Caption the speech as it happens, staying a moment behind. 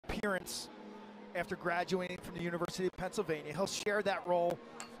appearance after graduating from the University of Pennsylvania. He'll share that role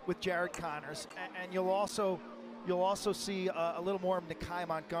with Jared Connors, and you'll also see a little more of Nakai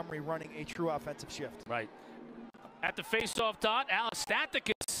Montgomery running a true offensive shift. Right. At the face-off dot, Alec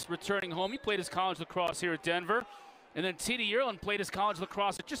Stathakis returning home. He played his college lacrosse here at Denver. And then T.D. Ierlan played his college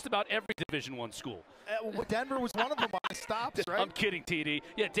lacrosse at just about every Division I school. Denver was one of them on the stops, right? I'm kidding, T.D.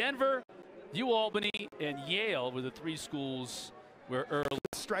 Yeah, Denver, UAlbany, and Yale were the three schools where Ierlan.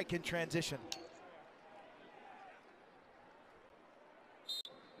 Strike in transition.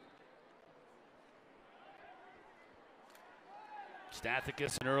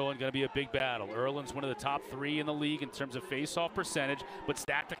 Stathakis and Ierlan going to be a big battle. Ierlan's one of the top 3 in the league in terms of face-off percentage, but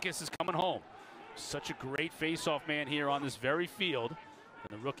Stathakis is coming home. Such a great face-off man here on this very field.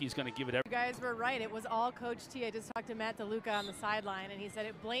 And the rookie's going to give it everything. You guys were right. It was all Coach T. I just talked to Matt DeLuca on the sideline, and he said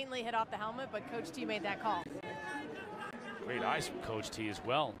it blatantly hit off the helmet, but Coach T made that call. Great eyes from Coach T as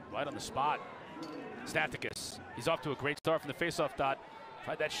well, right on the spot. Stathakis, he's off to a great start from the face-off dot.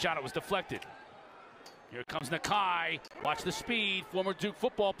 Tried that shot, it was deflected. Here comes Nakai. Watch the speed. Former Duke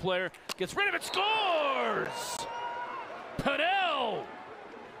football player gets rid of it, scores! PLL!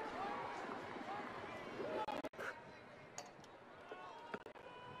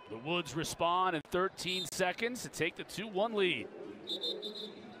 The Woods respond in 13 seconds to take the 2-1 lead.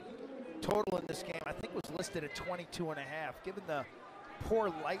 Total in this game, I think, was listed at 22.5. Given the poor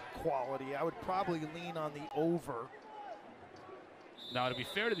light quality, I would probably lean on the over. Now, to be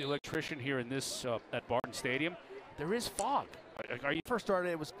fair to the electrician here in this at Barton Stadium, there is fog. Are you first started?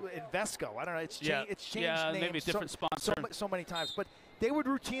 It was Invesco. I don't know. It's changed names maybe a different sponsor. So many times, but they would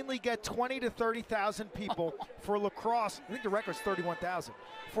routinely get 20 to 30,000 people for lacrosse. I think the record's 31,000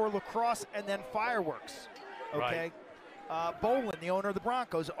 for lacrosse, and then fireworks. Okay, right. Bolin, the owner of the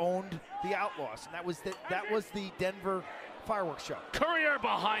Broncos, owned the Outlaws, and that was the Denver fireworks show. Courier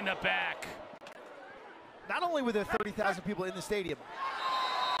behind the back. Not only were there 30,000 people in the stadium,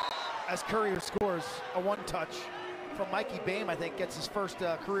 as Courier scores a one-touch from Mikey Boehm, I think, gets his first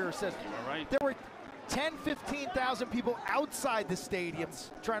career assist. All right. There were 10, 15,000 people outside the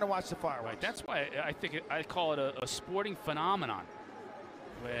stadiums trying to watch the fireworks. Right. That's why I think I call it a sporting phenomenon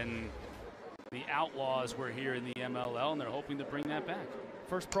when the Outlaws were here in the MLL, and they're hoping to bring that back.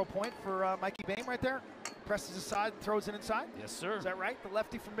 First pro point for Mikey Boehm right there. Presses aside, throws it inside. Yes, sir. Is that right? The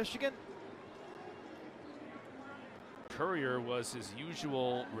lefty from Michigan. Courier was his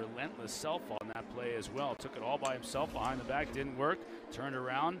usual relentless self on that play as well. Took it all by himself behind the back, didn't work. Turned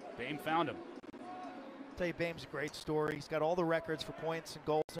around, Boehm found him. I'll tell you, Boehm's a great story. He's got all the records for points and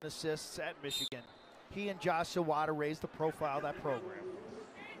goals and assists at Michigan. He and Josh Sawada raised the profile of that program.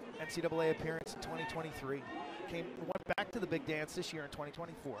 NCAA appearance in 2023. Went back to the big dance this year in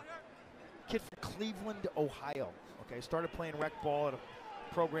 2024. Kid from Cleveland, Ohio. Okay, started playing rec ball at a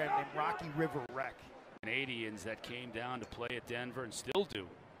program named Rocky River Rec. Canadians that came down to play at Denver and still do.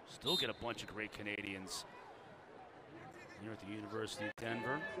 Still get a bunch of great Canadians here at the University of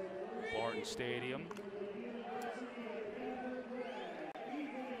Denver, Barton Stadium.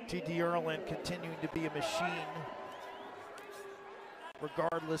 T.D. Ierlan continuing to be a machine,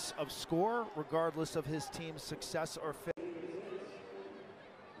 regardless of score, regardless of his team's success or failure.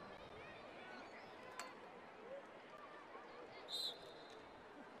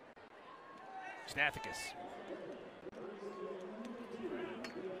 Stathakis.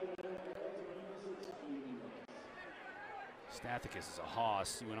 Stathakis is a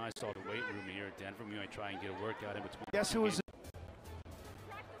hoss. You and I saw the weight room here at Denver. We might try and get a workout in between. Guess who was?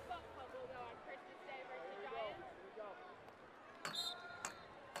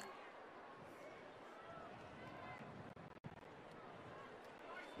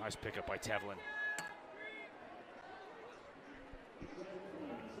 Nice pickup by Tevlin.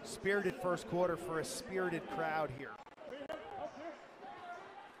 Spirited first quarter for a spirited crowd here.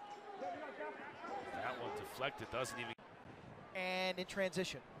 That one deflected, doesn't even. And in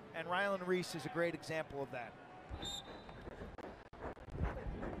transition. And Rylan Reese is a great example of that.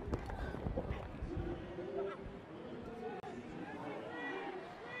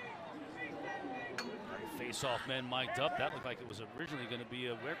 Face-off men mic'd up. That looked like it was originally going to be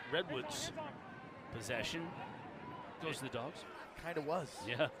a Redwoods possession. Goes to the Dogs. Kind of was.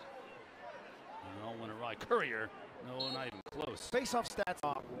 Yeah. And it all went awry. Courier, no, not even close. Face-off stats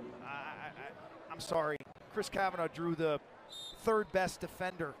off. I'm sorry. Chris Kavanaugh drew the third best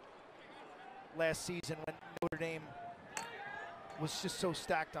defender last season when Notre Dame was just so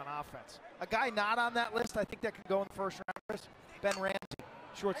stacked on offense. A guy not on that list, I think that could go in the first round, Chris. Ben Ramsey,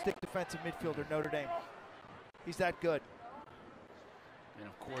 short stick defensive midfielder, Notre Dame. He's that good. And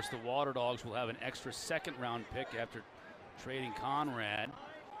of course, the Waterdogs will have an extra second round pick after trading Conrad.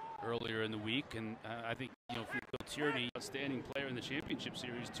 earlier in the week, and I think, you know, for Bill Tierney, outstanding player in the championship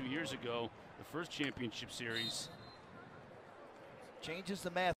series 2 years ago, the first championship series. Changes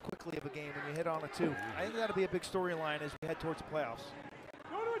the math quickly of a game when you hit on a 2. I think that'll be a big storyline as we head towards the playoffs.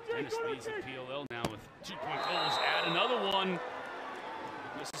 Dennis leads the PLL now with 2-point goals. Add another one.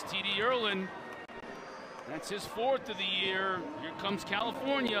 This is TD Ierlan. That's his 4th of the year. Here comes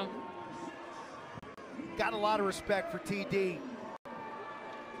California. Got a lot of respect for TD.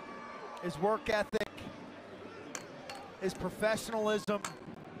 His work ethic, his professionalism.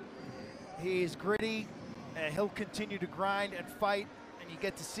 He's gritty, and he'll continue to grind and fight. And you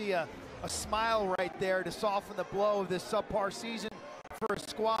get to see a smile right there to soften the blow of this subpar season for his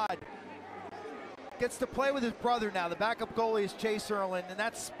squad. Gets to play with his brother now. The backup goalie is Chase Ierlan, and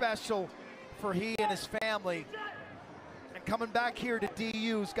that's special for he and his family. And coming back here to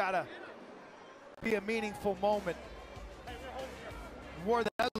DU's got to be a meaningful moment. Wore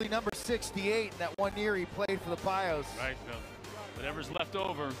the ugly number 68 in that 1 year he played for the Pios. Right, whatever's left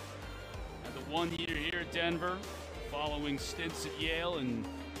over. Had the 1 year here at Denver, following stints at Yale and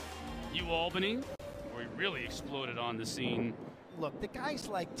UAlbany, where he really exploded on the scene. Look, the guy's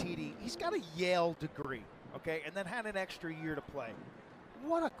like TD, he's got a Yale degree, okay, and then had an extra year to play.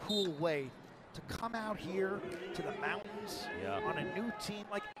 What a cool way to come out here to the mountains on a new team.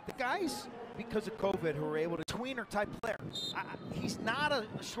 Like, the guys, because of COVID, who are able to tweener type player. He's not a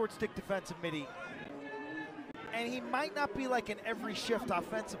short stick defensive midi, and he might not be like an every shift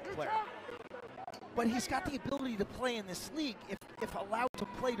offensive player, but he's got the ability to play in this league if allowed to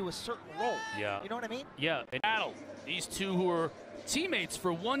play to a certain role. Yeah. You know what I mean? Yeah, and battle. These two who were teammates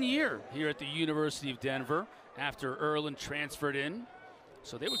for 1 year here at the University of Denver after Ierlan transferred in.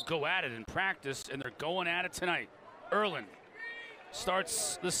 So they would go at it in practice, and they're going at it tonight. Ierlan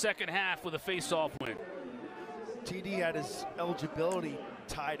starts the second half with a face-off win. TD had his eligibility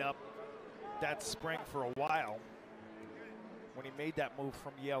tied up that spring for a while when he made that move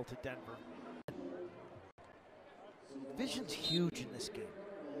from Yale to Denver. Vision's huge in this game.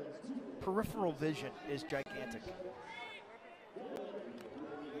 Peripheral vision is gigantic.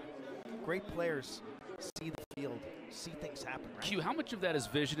 Great players see the field, see things happen, right? Q, how much of that is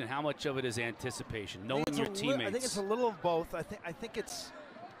vision and how much of it is anticipation, knowing your teammates? I think it's a little of both. I think it's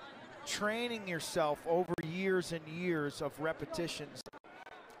training yourself over years and years of repetitions.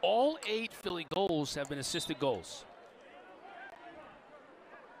 All 8 Philly goals have been assisted goals.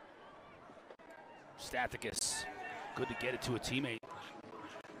 Stathakis, good to get it to a teammate.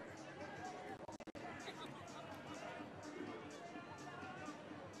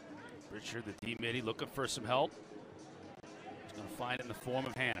 Richard, the D-midi, looking for some help. He's going to find it in the form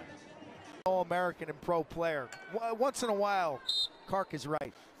of Hannah. All-American and pro player. Once in a while, Kark is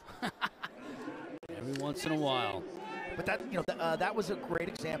right. Every once in a while. But that, you know, that was a great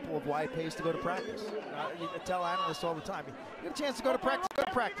example of why it pays to go to practice. You tell analysts all the time, you get a chance to go to practice, go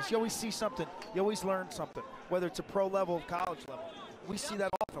to practice. You always see something. You always learn something, whether it's a pro level or college level. We see that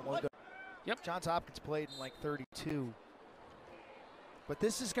often when we go. Yep. Johns Hopkins played in like 32. But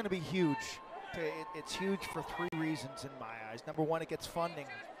this is going to be huge. It's huge for 3 reasons in my eyes. Number one, it gets funding.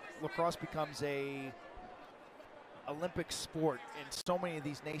 Lacrosse becomes a Olympic sport in so many of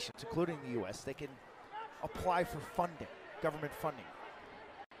these nations, including the U.S. They can apply for funding, government funding.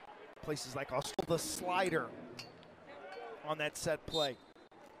 Places like also the slider on that set play.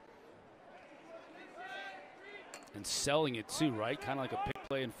 And selling it too, right? Kind of like a pick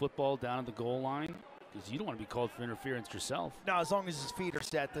play in football down at the goal line. Because you don't want to be called for interference yourself. No, as long as his feet are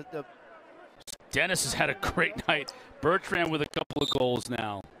set. Dennis has had a great night. Bertrand with a couple of goals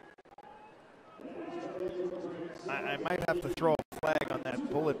now. I might have to throw a flag on that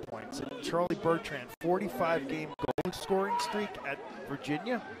bullet point. So Charlie Bertrand, 45-game goal scoring streak at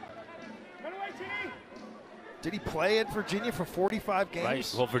Virginia. Did he play at Virginia for 45 games?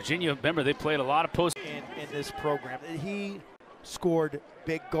 Right. Well, Virginia, remember, they played a lot of post. In this program. He scored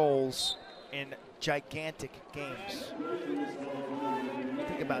big goals in gigantic games.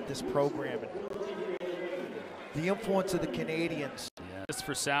 Think about this program and the influence of the Canadians. Yeah. This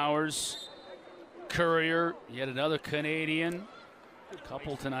for Sowers. Courier, yet another Canadian. A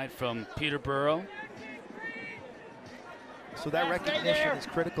couple tonight from Peterborough. So that recognition is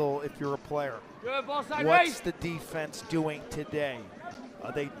critical if you're a player. What's the defense doing today?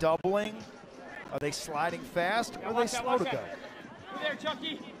 Are they doubling? Are they sliding fast? Or are they slow to go?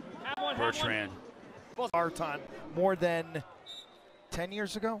 Bertrand. Barton more than 10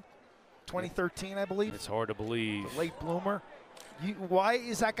 years ago, 2013, I believe. It's hard to believe. The late bloomer. Why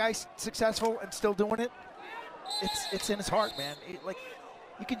is that guy successful and still doing it? It's in his heart, man. Like,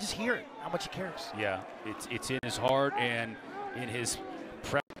 you can just hear it, how much he cares. Yeah, it's in his heart and in his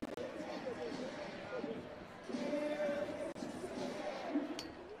prep.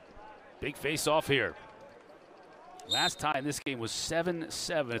 Big face-off here. Last tie in this game was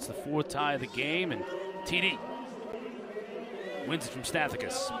 7-7. It's the 4th tie of the game, and TD wins it from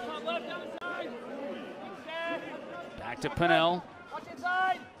Stathakis. Back to Pinnell.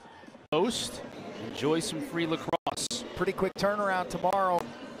 Post. Enjoy some free lacrosse. Pretty quick turnaround tomorrow.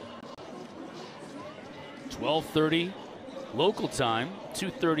 12:30 local time,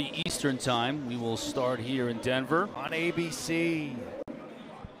 2:30 Eastern time. We will start here in Denver on ABC.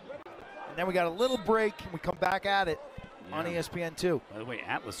 And then we got a little break, and we come back at it on ESPN2. By the way,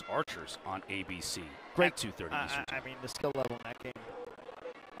 Atlas Archers on ABC. Great. At 2:30 Eastern time. I mean, the skill level in that game.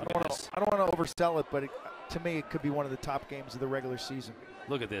 I don't want to oversell it, but to me, it could be one of the top games of the regular season.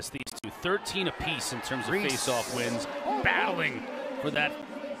 Look at this. These two, 13 apiece in terms of face-off wins, battling for that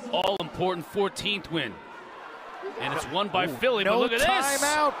all-important 14th win. And it's won by Philly, but look at this. No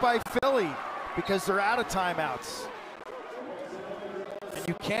timeout by Philly because they're out of timeouts. And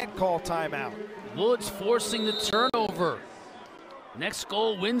you can't call timeout. Woods forcing the turnover. Next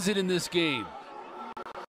goal wins it in this game.